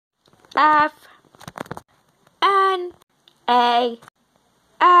F N A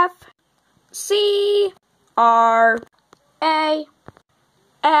F C R A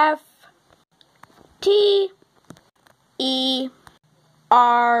F T E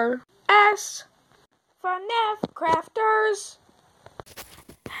R S FNAF Crafters.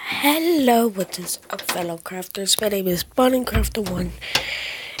 Hello, what is up, fellow crafters? My name is BunningCrafter1,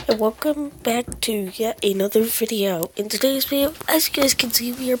 and welcome back to yet another video. In today's video, as you guys can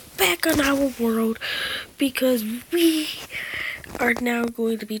see, we are back on our world because we are now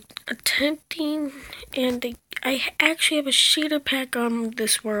going to be attempting, and I actually have a shader pack on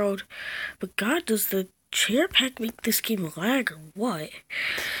this world. But God, does the shader pack make this game lag or what?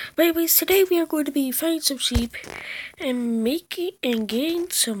 But anyways, today we are going to be finding some sheep and getting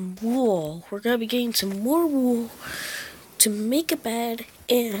some wool. We're going to be getting some more wool to make a bed,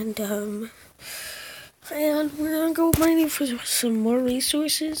 and we're going to go mining for some more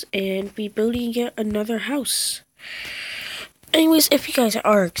resources and be building yet another house. Anyways, if you guys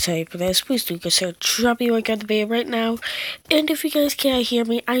are excited for this, please do consider dropping a like on the video right now. And if you guys can't hear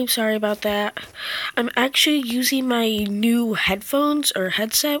me, I'm sorry about that. I'm actually using my new headphones or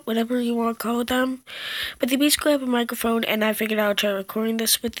headset, whatever you want to call them. But they basically have a microphone, and I figured I'd try recording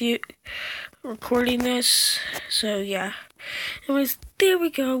this with you. So yeah. Anyways, there we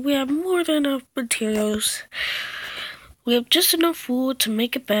go. We have more than enough materials. We have just enough wool to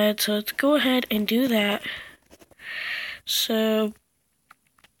make a bed, so let's go ahead and do that. So,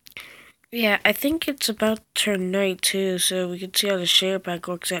 yeah, I think it's about to turn night too, so we can see how the shader pack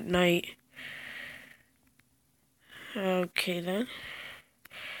looks at night. Okay then.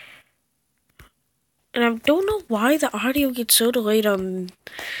 And I don't know why the audio gets so delayed on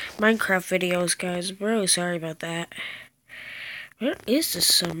Minecraft videos, guys. I'm really sorry about that. Where is the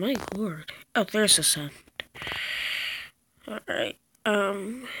sun? My lord. Oh, there's the sun. Alright,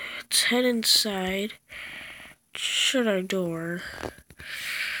 let's head inside. Shut our door.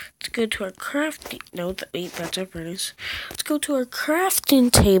 Let's go to our crafting. No, wait, that's our furnace. Let's go to our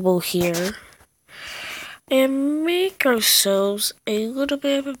crafting table here and make ourselves a little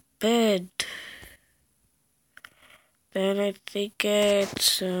bit of a bed. Then I think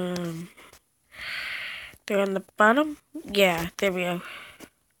it's they're on the bottom. Yeah, there we go.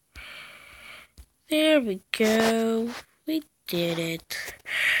 There we go. We did it.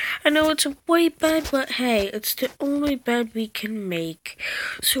 I know it's a white bed, but hey, it's the only bed we can make.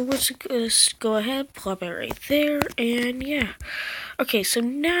 So let's just go ahead, plop it right there, and yeah. Okay, so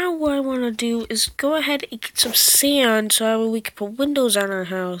now what I want to do is go ahead and get some sand so we can put windows on our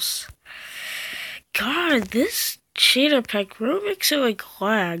house. God, this shader pack really makes it like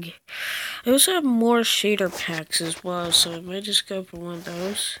lag. I also have more shader packs as well, so I might just go for one of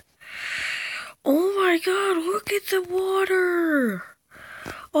those. Oh my god, look at the water!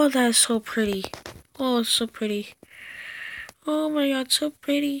 Oh, that's so pretty. Oh, it's so pretty. Oh my god, so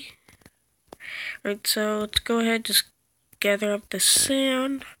pretty. Alright, so let's go ahead and just gather up the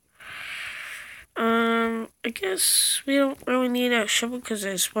sand. I guess we don't really need a shovel because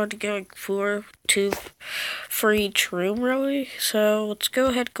I just want to get like 2 for each room, really. So let's go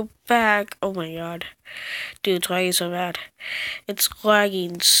ahead and go back. Oh my god. Dude, it's lagging so bad. It's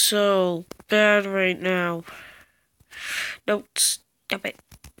lagging so bad right now. Nope, stop it.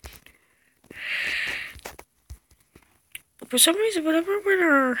 For some reason, whenever we're in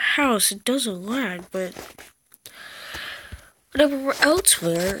our house, it doesn't lag, but whenever we're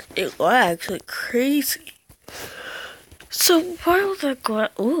elsewhere, it lags like crazy. So why would that go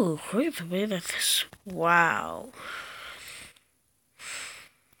out? Ooh, look at the way that this. Wow.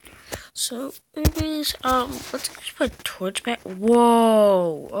 So, anyways, let's just put a torch back.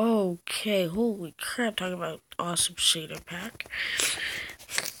 Whoa. Okay. Holy crap. Talking about awesome shader pack.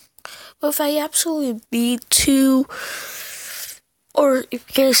 Well, if I absolutely need to, or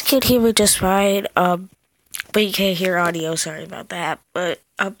if you guys can't hear me just fine, but you can't hear audio, sorry about that. But,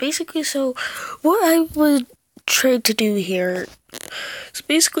 basically, so, what I would try to do here, so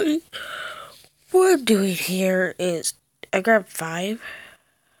basically, what I'm doing here is, I grabbed 5.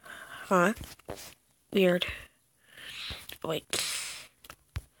 Huh? Weird. Wait.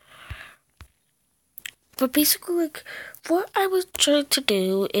 But basically, like, what I was trying to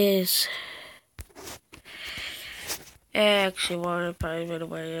do is, I actually want to put it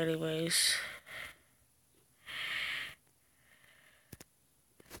away anyways.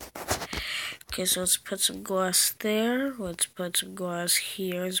 Okay, so let's put some glass there. Let's put some glass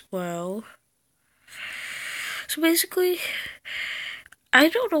here as well. So basically, I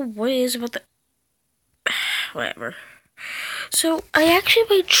don't know what it is about the... Whatever. So, I actually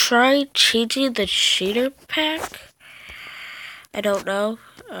might try changing the shader pack. I don't know.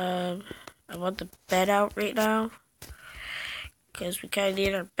 I want the bed out right now. Because we kind of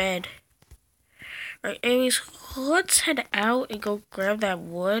need our bed. Alright, anyways, let's head out and go grab that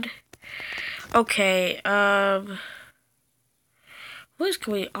wood. Okay, what is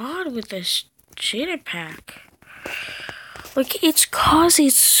going on with this shader pack? Like, it's causing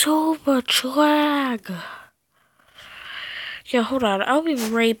so much lag. Yeah, hold on. I'll be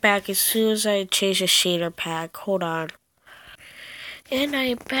right back as soon as I change the shader pack. Hold on. And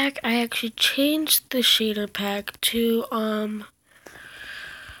I'm back. I actually changed the shader pack to, I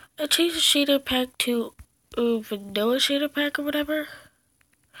changed the shader pack to vanilla shader pack or whatever.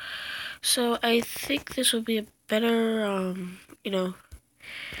 So I think this will be a better,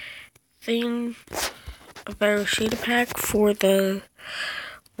 thing, a better shader pack for the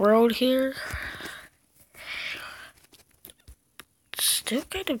world here. It's still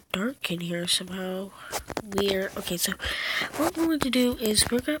kind of dark in here somehow. Weird. Okay, so what we're going to do is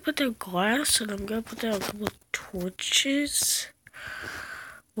we're going to put down glass and I'm going to put down a couple of torches.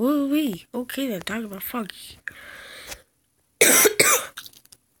 Woo-wee. Okay, then, talking about funky.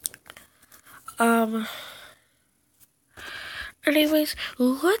 Anyways,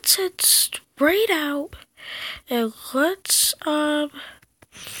 let's head straight out and let's,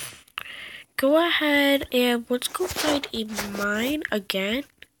 go ahead and let's go find a mine again.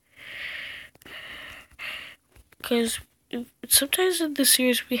 Because sometimes in this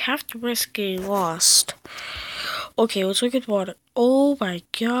series we have to risk getting lost. Okay, let's look at water. Oh my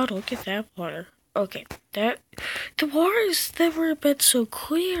god, look at that water. Okay, the water has never been so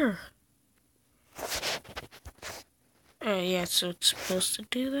clear. Yeah, so it's supposed to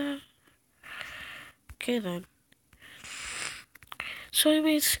do that. Okay then. So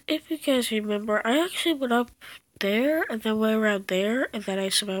anyways, if you guys remember, I actually went up there and then went around there and then I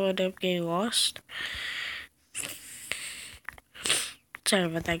somehow ended up getting lost. Sorry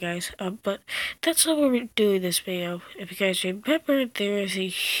about that, guys. But that's how we're doing this video. If you guys remember, there is a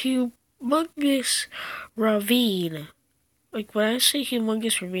humongous ravine. Like, when I say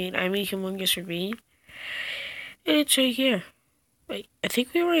humongous ravine, I mean humongous ravine. And it's right here. Wait, I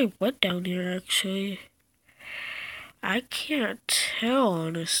think we already went down here, actually. I can't tell,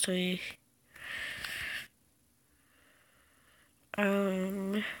 honestly.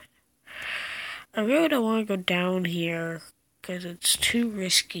 I really don't want to go down here, because it's too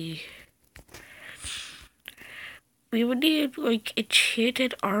risky. We would need, like,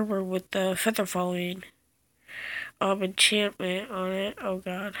 enchanted armor with the feather falling. Enchantment on it. Oh,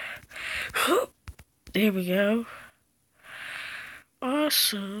 God. There we go.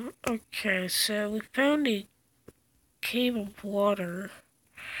 Awesome. Okay, so we found a cave of water.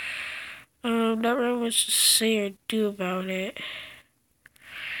 Not really much to say or do about it.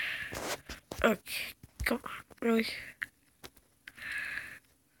 Okay, come on, really?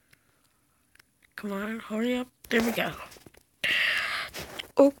 Come on, hurry up. There we go.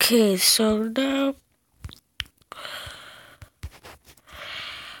 Okay, so now,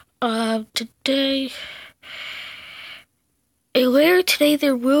 later today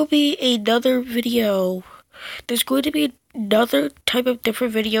there will be another video. There's going to be another type of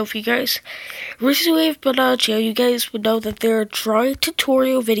different video for you guys. Recently I've been on a channel, you guys would know that there are drawing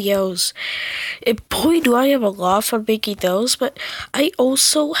tutorial videos. And boy, do I have a lot of fun making those, but I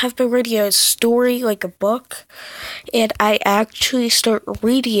also have been writing a story, like a book, and I actually start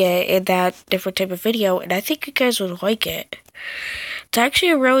reading it in that different type of video, and I think you guys would like it. It's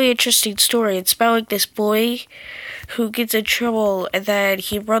actually a really interesting story. It's about like this boy who gets in trouble and then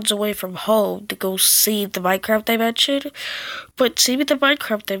he runs away from home to go save the Minecraft dimension. But saving the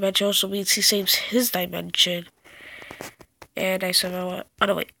Minecraft dimension also means he saves his dimension. And I somehow... Oh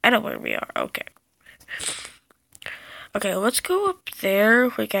no, wait. I know where we are. Okay. Okay, let's go up there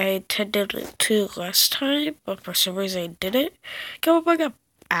like I intended to last time. But for some reason I didn't. Go back up.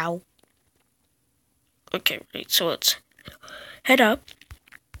 Ow. Okay, right. So let's head up.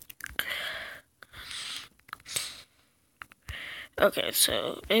 Okay,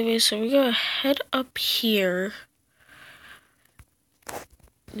 so anyways, so we're gonna head up here.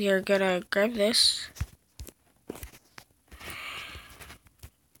 We are gonna grab this.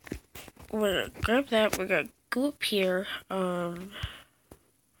 We're gonna grab that. We're gonna go up here.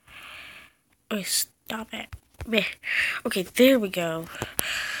 Wait, stop it. Meh. Okay, there we go.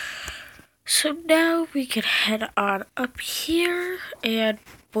 So now we can head on up here, and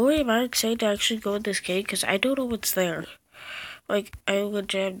boy, am I excited to actually go in this cave because I don't know what's there. Like, I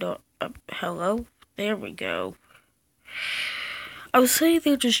legit don't. Hello? There we go. I was saying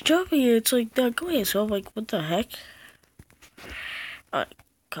they're just jumping and it's like not going, so I'm like, what the heck?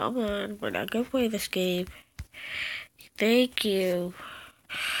 Come on, we're not gonna play this game. Thank you.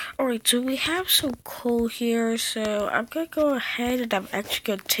 Alright, so we have some coal here, so I'm gonna go ahead and I'm actually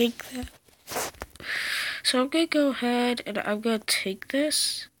gonna take that. So I'm gonna go ahead and I'm gonna take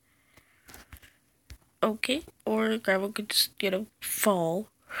this. Okay, or grandma could just, fall.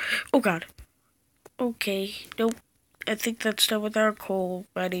 Oh god. Okay, nope. I think that's done with our coal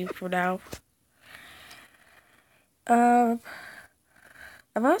ready for now. I'm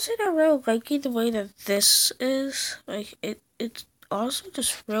honestly not really liking the way that this is. Like, it also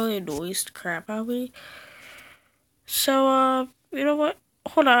just really annoys the crap out of me. So, you know what?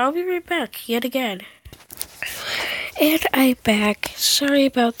 Hold on, I'll be right back, yet again. And I'm back. Sorry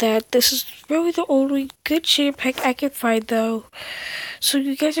about that. This is really the only good shader pack I can find, though. So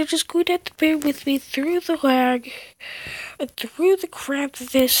you guys are just going to have to bear with me through the lag, and through the crap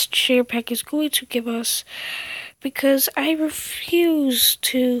that this shader pack is going to give us, because I refuse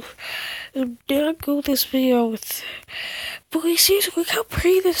to not go this video with. But seriously, look how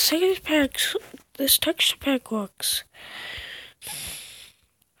pretty this texture pack looks.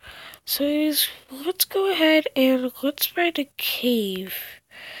 So let's go ahead and let's find a cave.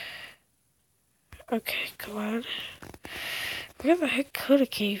 Okay, come on. Where the heck could a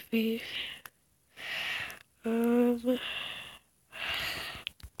cave be? Honestly,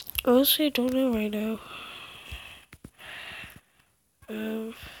 I don't know right now.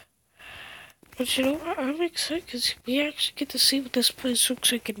 But you know what? I'm excited because we actually get to see what this place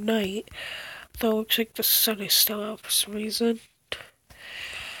looks like at night. Though it looks like the sun is still out for some reason.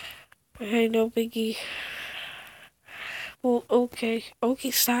 But hey, no biggie. Well, okay.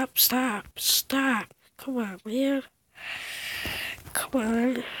 Okay, stop. Come on, man. Come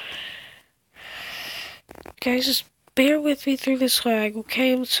on. Guys, just bear with me through this lag,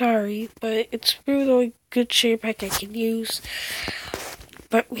 okay? I'm sorry, but it's really the only good shader pack I can use.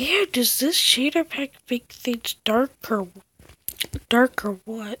 But yeah, does this shader pack make things darker? Darker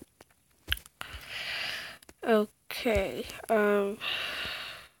what? Okay, so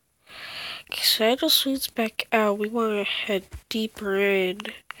I just leads back out. We want to head deeper in.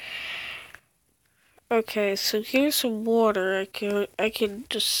 Okay, so here's some water. I can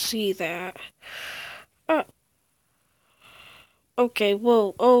just see that. Oh. Okay,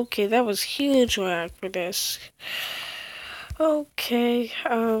 whoa, okay, that was huge lag for this. Okay,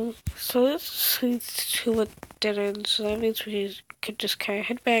 so this leads to a dead end, so that means we could just kind of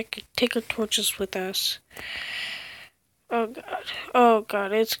head back and take our torches with us. Oh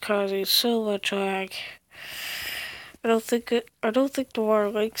god, it's causing so much lag. I don't think the water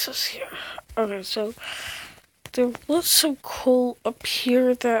likes us here. Okay, so there was some coal up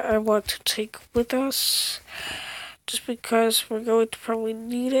here that I want to take with us, just because we're going to probably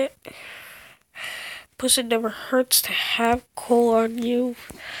need it. Plus, it never hurts to have coal on you.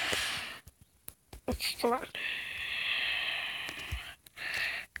 Okay, come on.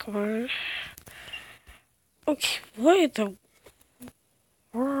 Come on. Okay, what in the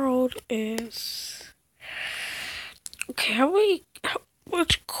world is... Okay, how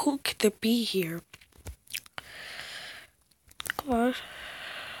much coal could there be here? Come on.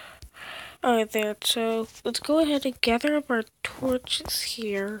 Alright, there. So, let's go ahead and gather up our torches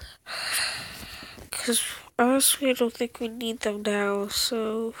here. Because, honestly, I don't think we need them now,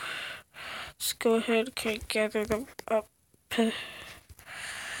 so... Let's go ahead and kind of gather them up. Then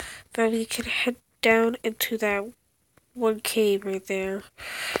we can head down into that one cave right there.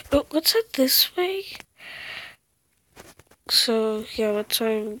 Oh, let's head this way. So, yeah, let's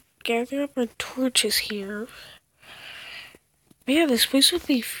gather up our torches here. Man, this place would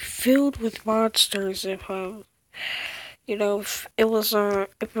be filled with monsters if, if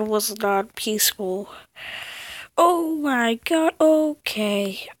it was not peaceful. Oh my god,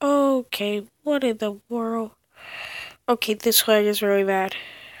 okay, what in the world? Okay, this lag is really bad.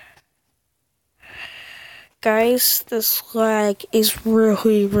 Guys, this lag is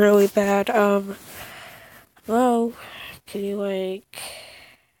really, really bad. Hello? Can you,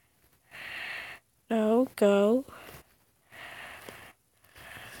 no, go.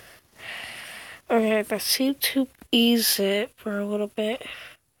 Okay, that seemed to ease it for a little bit.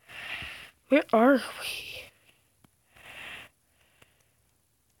 Where are we?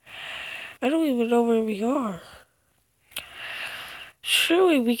 I don't even know where we are.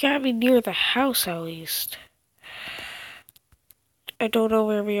 Surely we gotta be near the house at least. I don't know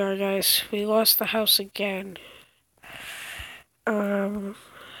where we are, guys. We lost the house again.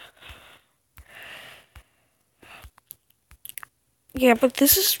 Yeah, but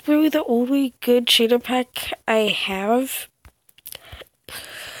this is really the only good shader pack I have.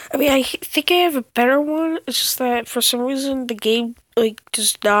 I mean, I think I have a better one. It's just that for some reason the game like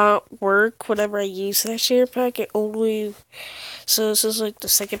does not work whenever I use that shader pack. So this is like the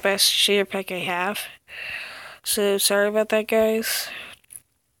second best shader pack I have. So sorry about that, guys.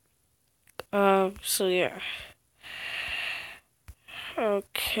 So yeah.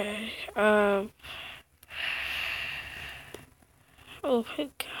 Okay. Oh my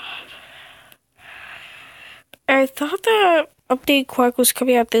god. I thought the update clock was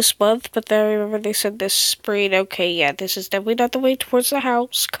coming out this month, but then I remember they said this spring. Okay, yeah, this is definitely not the way towards the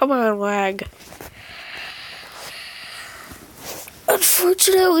house. Come on, lag.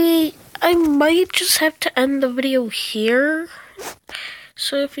 Unfortunately, I might just have to end the video here.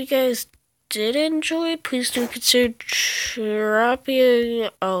 So if you guys did enjoy, please do consider dropping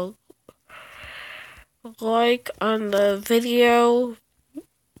a like on the video.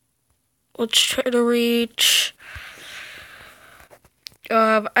 Let's try to reach,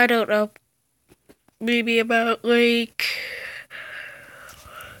 I don't know, maybe about like,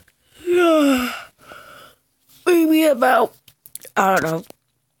 maybe about, I don't know,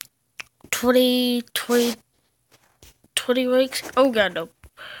 20 likes. Oh god, no.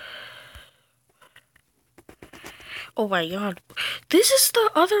 Oh my god. This is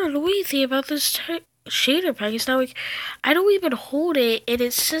the other annoying thing about this shader pack. It's now like, I don't even hold it and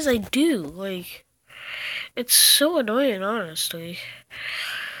it says I do. Like, it's so annoying, honestly.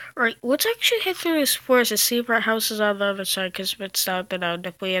 Alright, let's actually head through this forest and see if our house is on the other side, because if it's not, then I'll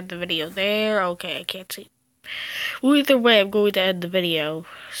definitely end the video there. Okay, I can't see. Well, either way, I'm going to end the video.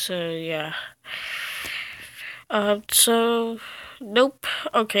 So, yeah. Nope.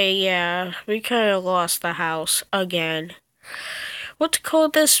 Okay, yeah. We kind of lost the house again. What to call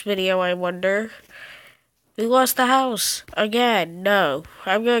this video, I wonder? We lost the house again. No,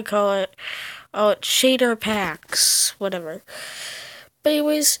 I'm gonna call it shader packs, whatever. But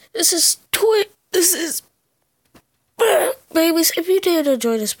anyways, anyways, if you did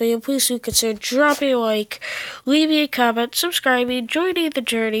enjoy this video, please do consider dropping a like, leaving a comment, subscribing, joining the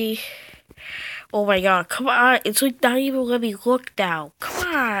journey. Oh my god, come on, it's like not even let me look now. Come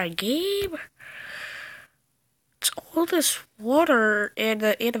on, game. It's all this water and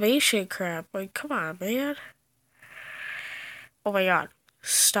the animation crap. Like, come on, man. Oh my god.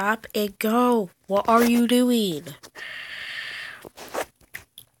 Stop and go. What are you doing?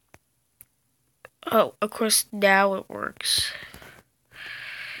 Oh, of course, now it works.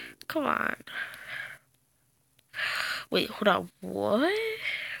 Come on. Wait, hold on. What?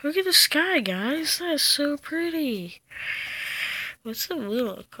 Look at the sky, guys. That's so pretty. What's the moon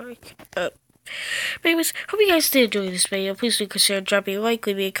look like? But anyways, hope you guys did enjoy this video. Please do consider dropping a like,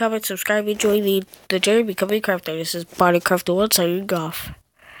 leaving a comment, subscribing, joining the journey, becoming a crafter. This is Bonnie Crafter 1 signing off.